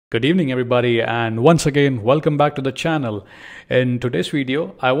Good evening everybody, and once again welcome back to the channel. In today's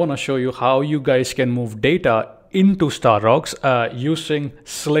video I want to show you how you guys can move data into StarRocks using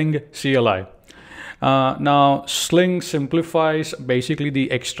Sling CLI. Now Sling simplifies basically the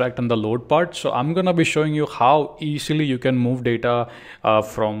extract and the load part, so I'm gonna be showing you how easily you can move data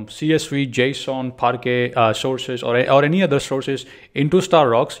from CSV, JSON, Parquet sources or any other sources into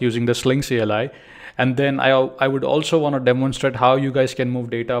StarRocks using the Sling CLI. And then I would also want to demonstrate how you guys can move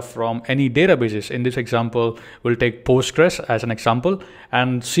data from any databases. In this example, we'll take Postgres as an example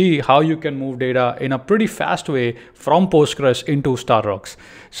and see how you can move data in a pretty fast way from Postgres into StarRocks.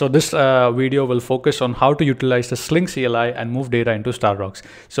 So this video will focus on how to utilize the Sling CLI and move data into StarRocks.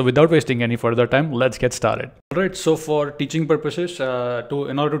 So without wasting any further time, let's get started. All right, so for teaching purposes,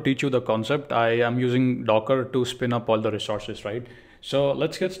 in order to teach you the concept, I am using Docker to spin up all the resources, right? So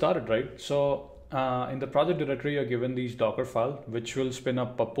let's get started, right? So in the project directory, you're given these Docker file, which will spin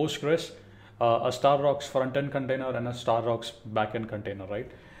up a Postgres, a StarRocks front-end container, and a StarRocks backend container,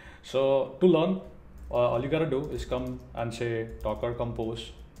 right? So to learn, all you gotta do is come and say docker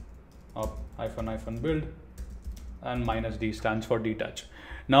compose up -- build, and -d stands for detach.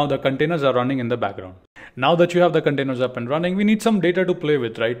 Now the containers are running in the background. Now that you have the containers up and running, we need some data to play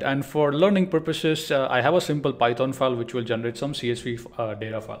with, right? And for learning purposes, I have a simple Python file which will generate some CSV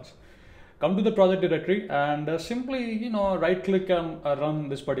data files. Come to the project directory and simply, right click and run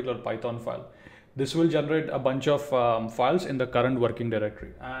this particular Python file. This will generate a bunch of files in the current working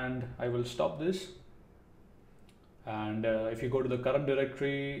directory. And I will stop this. And if you go to the current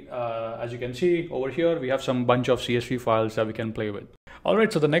directory, as you can see over here, we have some bunch of CSV files that we can play with. All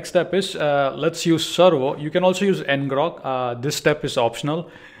right, so the next step is let's use servo. You can also use ngrok. This step is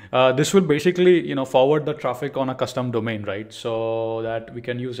optional. This will basically, forward the traffic on a custom domain, right? So that we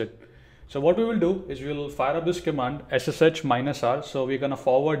can use it. So what we will do is we'll fire up this command ssh-r. So we're going to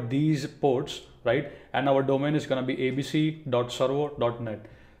forward these ports, right? And our domain is going to be abc.servo.net.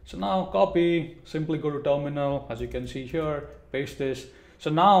 So now copy, simply go to terminal, as you can see here, paste this. So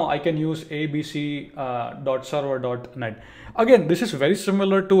now I can use abc.server.net. Again, this is very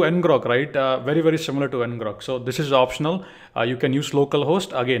similar to ngrok, right? Very similar to ngrok. So this is optional. You can use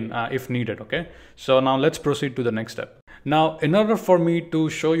localhost again if needed, okay? So now let's proceed to the next step. Now, in order for me to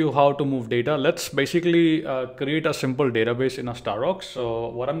show you how to move data, let's basically create a simple database in a StarRocks. So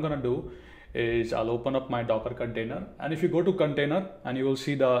what I'm gonna do is I'll open up my Docker container. And if you go to container and you will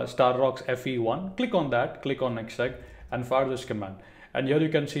see the StarRocks FE1, click on that, click on exec and fire this command. And here you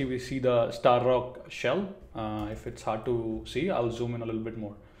can see, we see the StarRock shell. If it's hard to see, I'll zoom in a little bit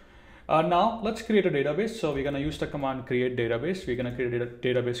more. Now let's create a database. So we're gonna use the command create database. We're gonna create a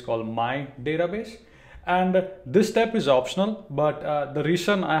database called my database. And this step is optional, but the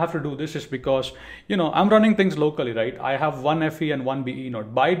reason I have to do this is because, I'm running things locally, right? I have one FE and one BE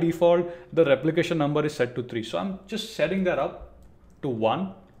node. By default, the replication number is set to 3. So I'm just setting that up to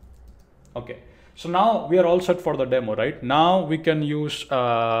 1. Okay. So now we are all set for the demo, right? Now we can use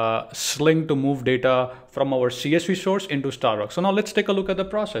Sling to move data from our CSV source into StarRocks. So now let's take a look at the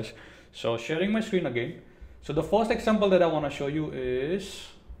process. So sharing my screen again. So the first example that I want to show you is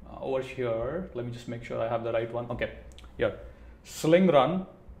over here. Let me just make sure I have the right one. Okay, here, Sling run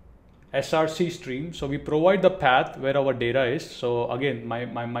src stream. So we provide the path where our data is. So again,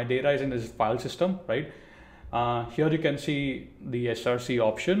 my data is in this file system, right? Here you can see the src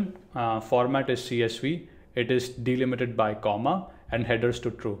option. Format is CSV. It is delimited by comma and headers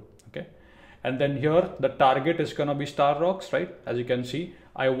to true. Okay, and then here the target is gonna be StarRocks, right? As you can see,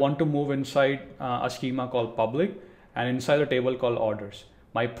 I want to move inside a schema called public and inside a table called orders.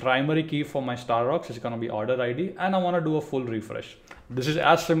 My primary key for my StarRocks is going to be order ID, and I want to do a full refresh. This is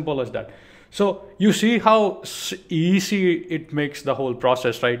as simple as that. So you see how easy it makes the whole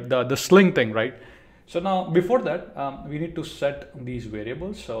process, right? The Sling thing, right? So now before that, we need to set these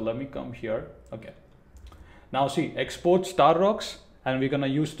variables. So let me come here. Okay. Now see, export StarRocks, and we're going to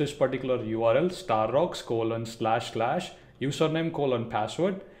use this particular URL, StarRocks:// username :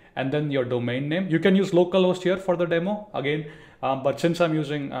 password, and then your domain name. You can use localhost here for the demo again. But since I'm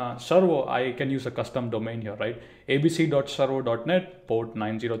using servo, I can use a custom domain here, right? abc.servo.net, port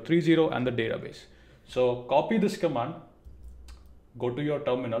 9030, and the database. So copy this command, go to your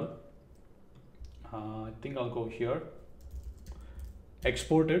terminal. I think I'll go here,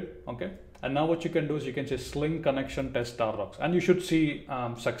 export it, okay? And now what you can do is you can say Sling connection test StarRocks, and you should see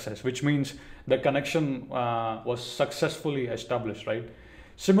success, which means the connection was successfully established, right?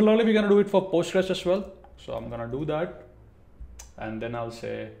 Similarly, we're gonna do it for Postgres as well. So I'm gonna do that. And then I'll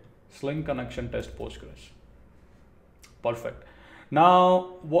say Sling connection test Postgres. Perfect.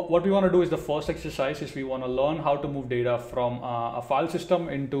 Now, what we want to do is the first exercise is we want to learn how to move data from a file system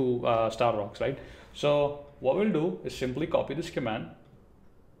into StarRocks, right? So what we'll do is simply copy this command.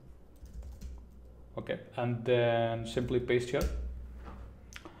 Okay, and then simply paste here.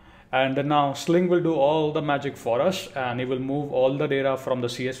 And then now Sling will do all the magic for us, and it will move all the data from the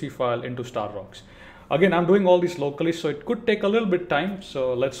CSV file into StarRocks. Again, I'm doing all this locally, so it could take a little bit time.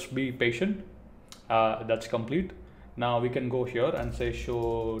 So let's be patient. That's complete. Now we can go here and say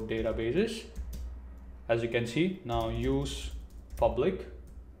show databases. As you can see, now use public.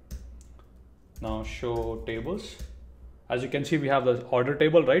 Now show tables. As you can see, we have the order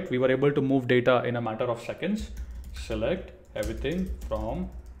table, right? We were able to move data in a matter of seconds. Select everything from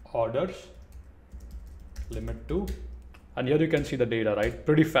orders, limit to, and here you can see the data, right?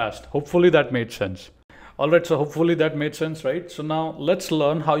 Pretty fast. Hopefully that made sense. All right, so hopefully that made sense, right? So now let's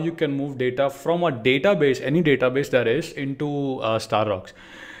learn how you can move data from a database, any database that is, into StarRocks.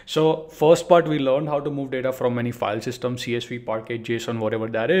 So first part, we learned how to move data from any file system, CSV, Parquet, JSON, whatever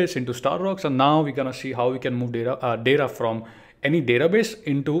that is, into StarRocks. And now we're gonna see how we can move data from any database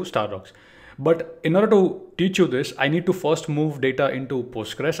into StarRocks. But in order to teach you this, I need to first move data into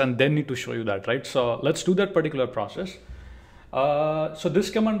Postgres and then need to show you that, right? So let's do that particular process. So this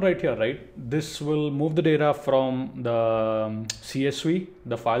command right here, right? This will move the data from the CSV,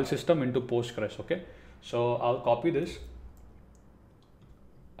 the file system, into Postgres, okay? So I'll copy this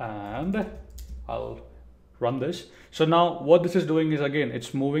and I'll run this. So now what this is doing is, again,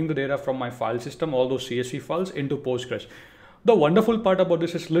 it's moving the data from my file system, all those CSV files, into Postgres. The wonderful part about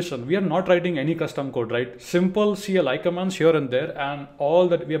this is, listen, we are not writing any custom code, right? Simple CLI commands here and there, and all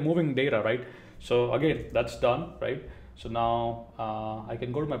that we are moving data, right? So again, that's done, right? So now I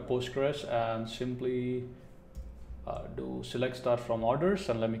can go to my Postgres and simply do select start from orders,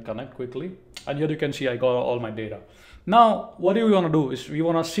 and let me connect quickly. And here you can see I got all my data. Now, what do we want to do is we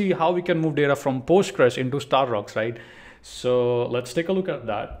want to see how we can move data from Postgres into StarRocks, right? So let's take a look at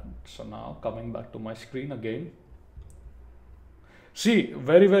that. So now coming back to my screen again. See,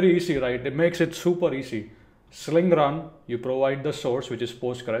 very, very easy, right? It makes it super easy. Sling run, you provide the source, which is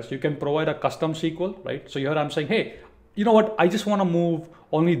Postgres. You can provide a custom SQL, right? So here I'm saying, hey, you know what? I just want to move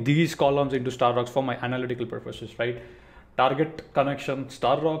only these columns into StarRocks for my analytical purposes, right? Target connection,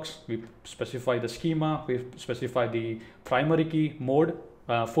 StarRocks. We specify the schema. We specify the primary key mode,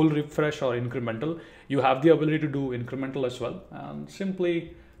 full refresh or incremental. You have the ability to do incremental as well. And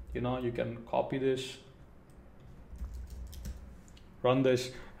simply, you can copy this, run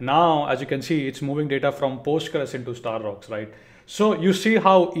this. Now, as you can see, it's moving data from Postgres into StarRocks, right? So you see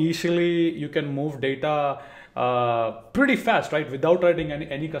how easily you can move data pretty fast, right? Without writing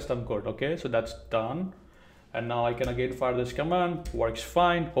any custom code, okay? So that's done. And now I can again fire this command, works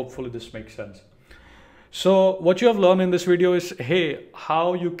fine. Hopefully this makes sense. So what you have learned in this video is, hey,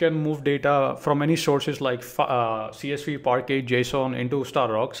 how you can move data from any sources like CSV, Parquet, JSON into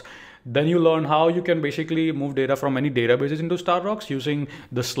StarRocks. Then you learn how you can basically move data from any databases into StarRocks using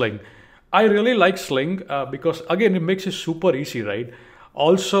the Sling. I really like Sling because, again, it makes it super easy, right?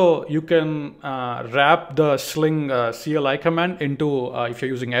 Also, you can wrap the Sling CLI command into, if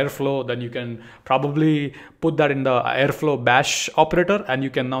you're using Airflow, then you can probably put that in the Airflow bash operator, and you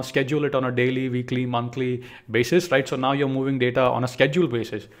can now schedule it on a daily, weekly, monthly basis, right? So now you're moving data on a schedule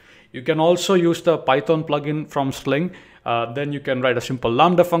basis. You can also use the Python plugin from Sling. Then you can write a simple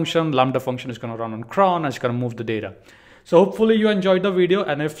Lambda function. Lambda function is going to run on cron and it's going to move the data. So hopefully you enjoyed the video,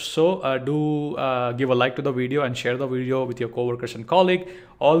 and if so, do give a like to the video and share the video with your coworkers and colleagues.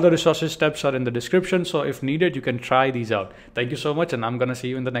 All the resources steps are in the description, so if needed, you can try these out. Thank you so much, and I'm going to see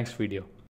you in the next video.